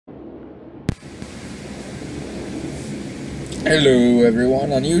Hello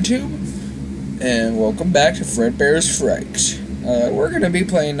everyone on YouTube, and welcome back to Fredbear's Fright. We're going to be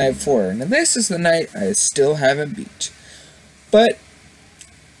playing Night 4, and this is the night I still haven't beat. But,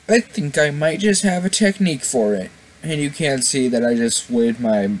 I think I might just have a technique for it. And you can't see that I just waved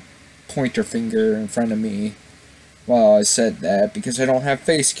my pointer finger in front of me while I said that, because I don't have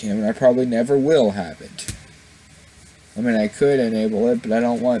face cam, and I probably never will have it. I mean, I could enable it, but I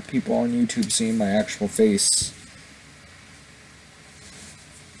don't want people on YouTube seeing my actual face.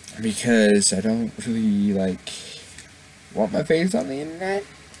 Because I don't really, want my face on the internet.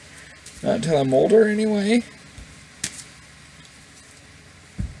 Not until I'm older, anyway.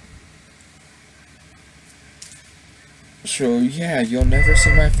 So, yeah, you'll never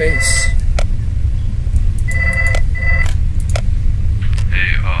see my face.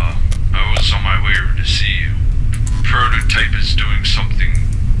 Hey, I was on my way over to see you. Prototype is doing something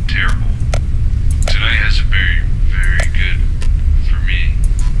terrible. Tonight has a very, very good for me.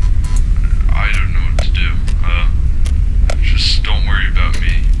 I don't know what to do. Just don't worry about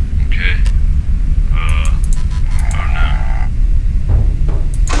me, okay? Oh no.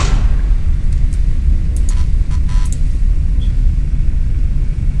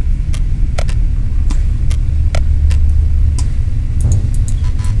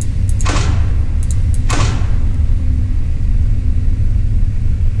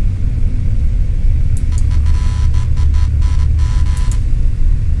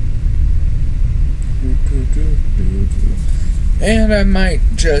 And I might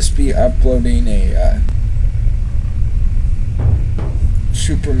just be uploading a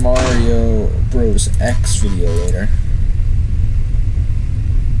Super Mario Bros. X video later.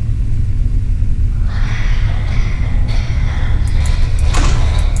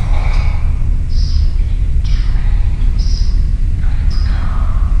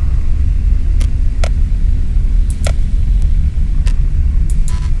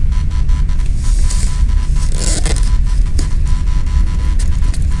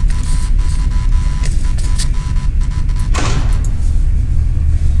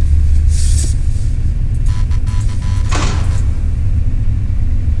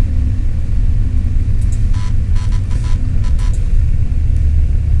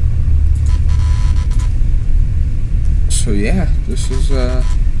 So yeah, this is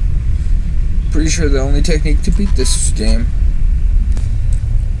pretty sure the only technique to beat this game.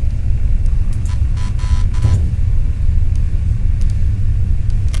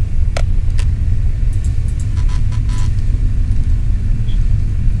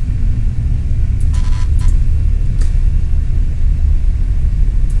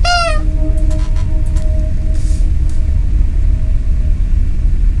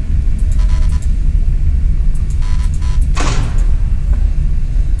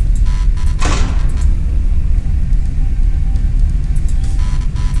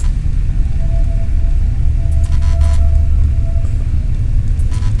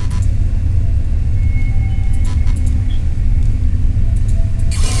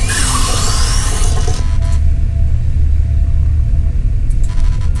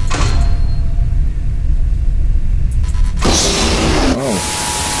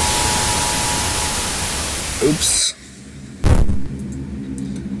 Oops.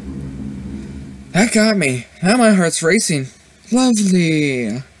 That got me. Now my heart's racing.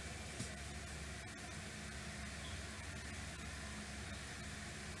 Lovely.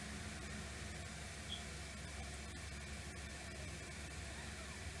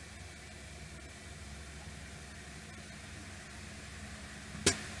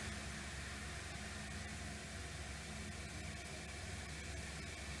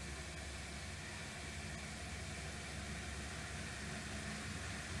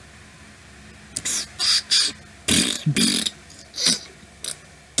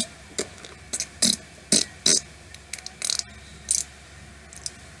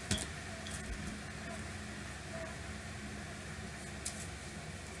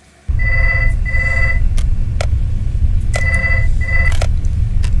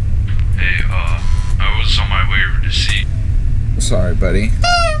 Sorry, buddy.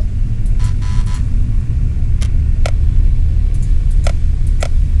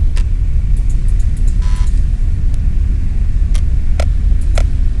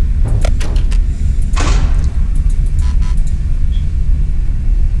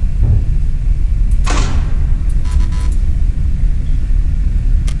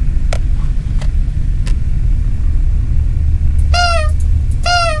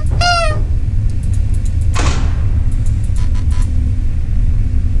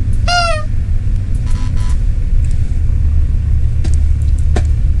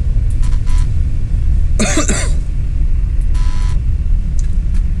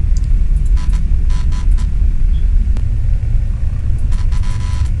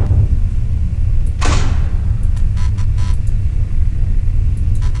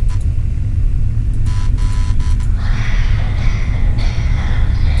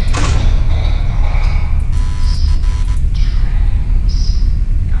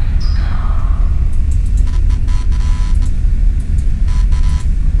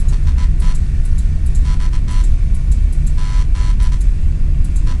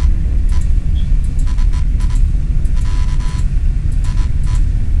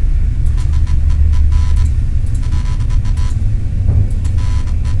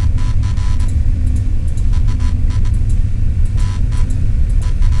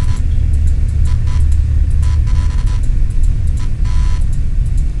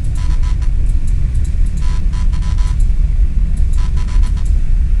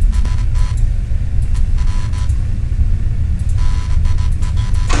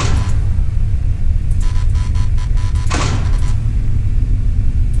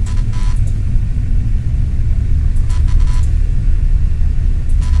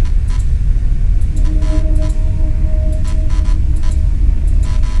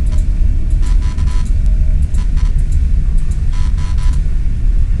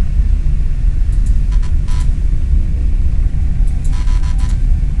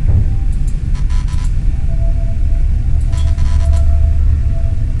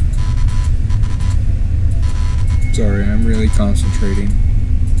 concentrating.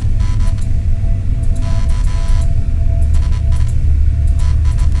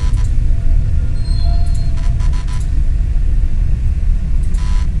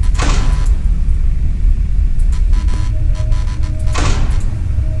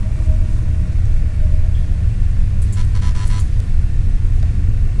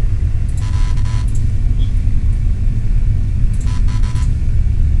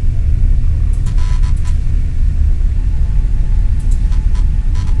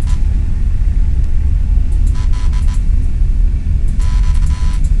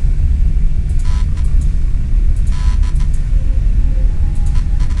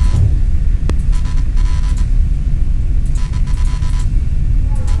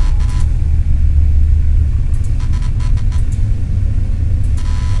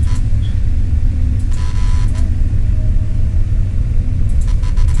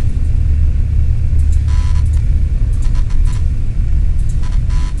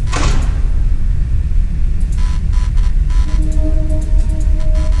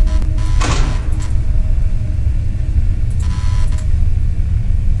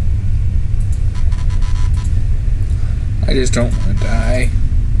 I just don't want to die.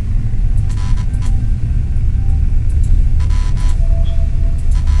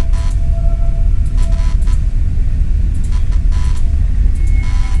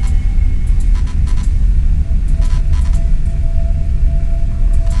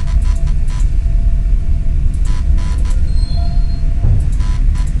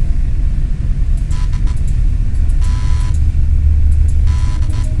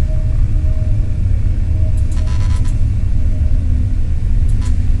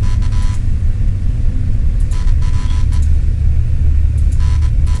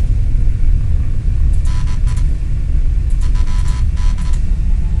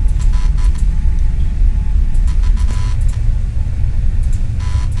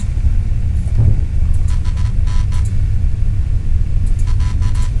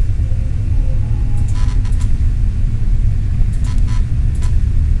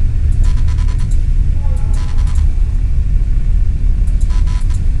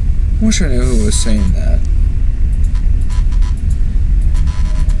 I wish I knew who was saying that.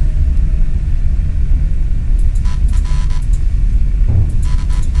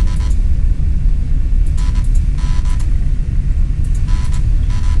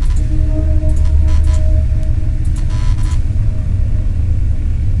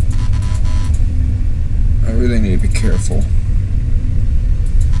 I really need to be careful.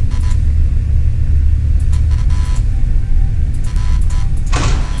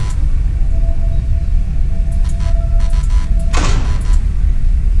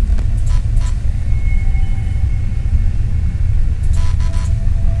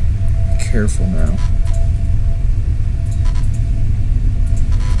 Careful now.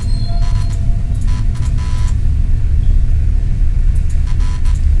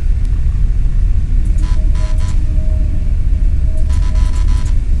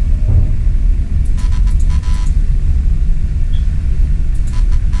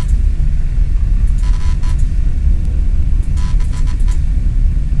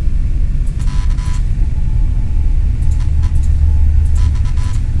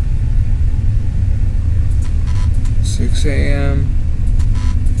 A.m.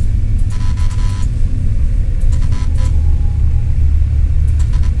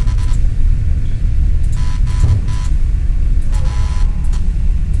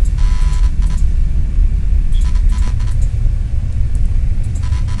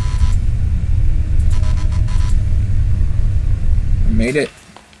 I made it.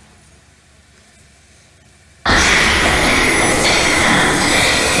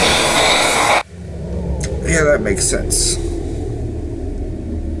 Yeah, that makes sense.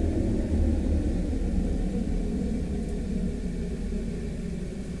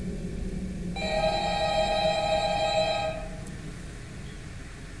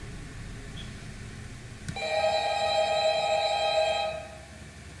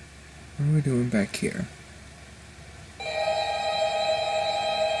 What are we doing back here?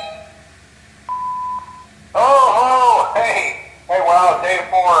 Oh, hey, wow, day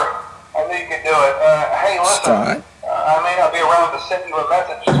 4. I knew you could do it. Hey, listen, Scott? I may not be around to send you a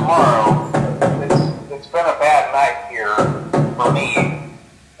message tomorrow. It's been a bad night here for me.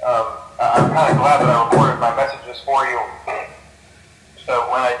 I'm kind of glad that I recorded my messages for you. So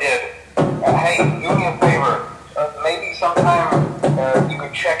when I did, hey, do me a favor. Maybe sometime you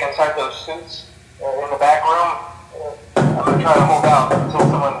could check inside those suits in the back room. I'm going to try to hold out until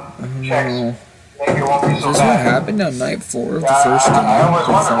someone checks. Maybe it won't be so bad. Is this what happened on night 4 of the first game? I always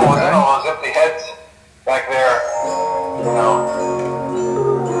wondered what was in all those empty heads back there. You know? So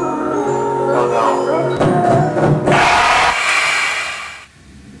no.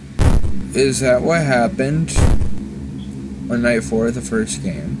 Is that what happened on night 4 of the first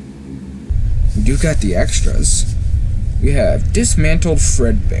game? We do got the extras. We have dismantled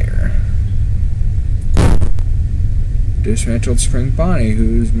Fredbear. Dismantled Spring Bonnie,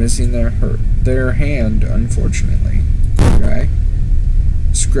 who's missing their hand, unfortunately. Okay.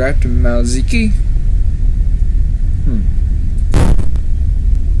 Scrapped Malziki.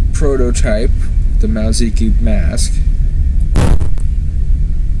 Prototype, the Malziki mask.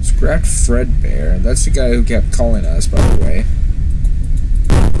 Scrapped Fredbear. That's the guy who kept calling us, by the way.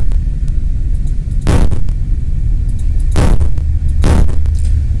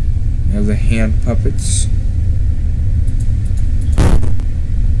 We have the hand puppets.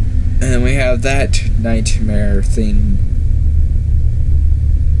 And then we have that nightmare thing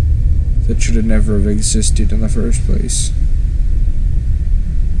that should have never have existed in the first place.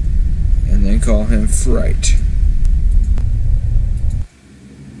 And they call him Fright.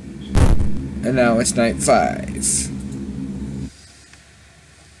 And now it's night 5.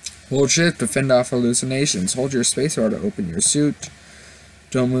 Hold shift to fend off hallucinations. Hold your spacebar to open your suit.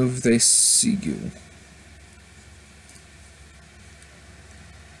 Don't move if they see you.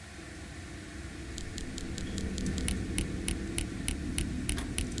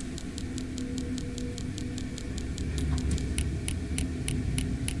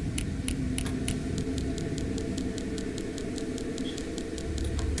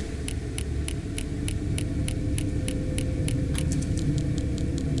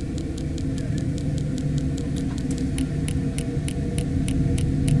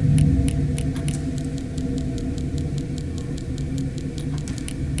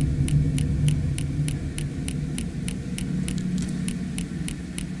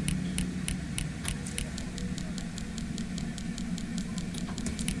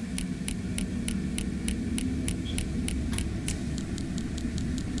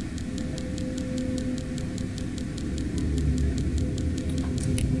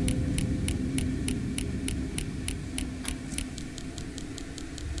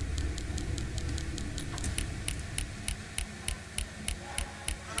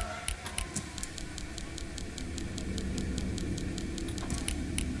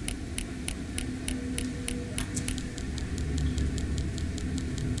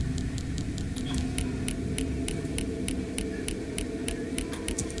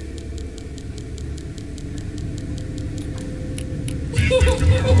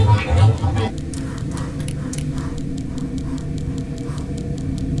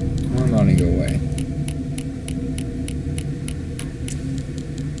 I'm gonna go away.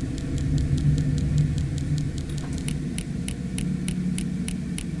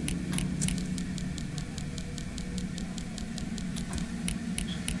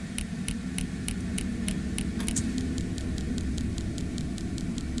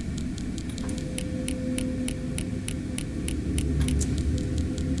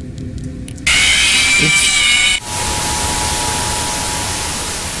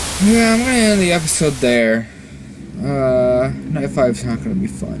 Yeah, I'm gonna end the episode there. Night 5's not gonna be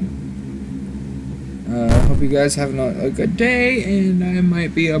fun. Hope you guys have a good day, and I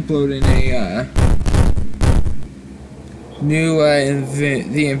might be uploading a new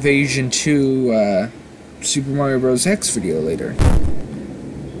The Invasion 2 Super Mario Bros. X video later.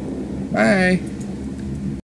 Bye!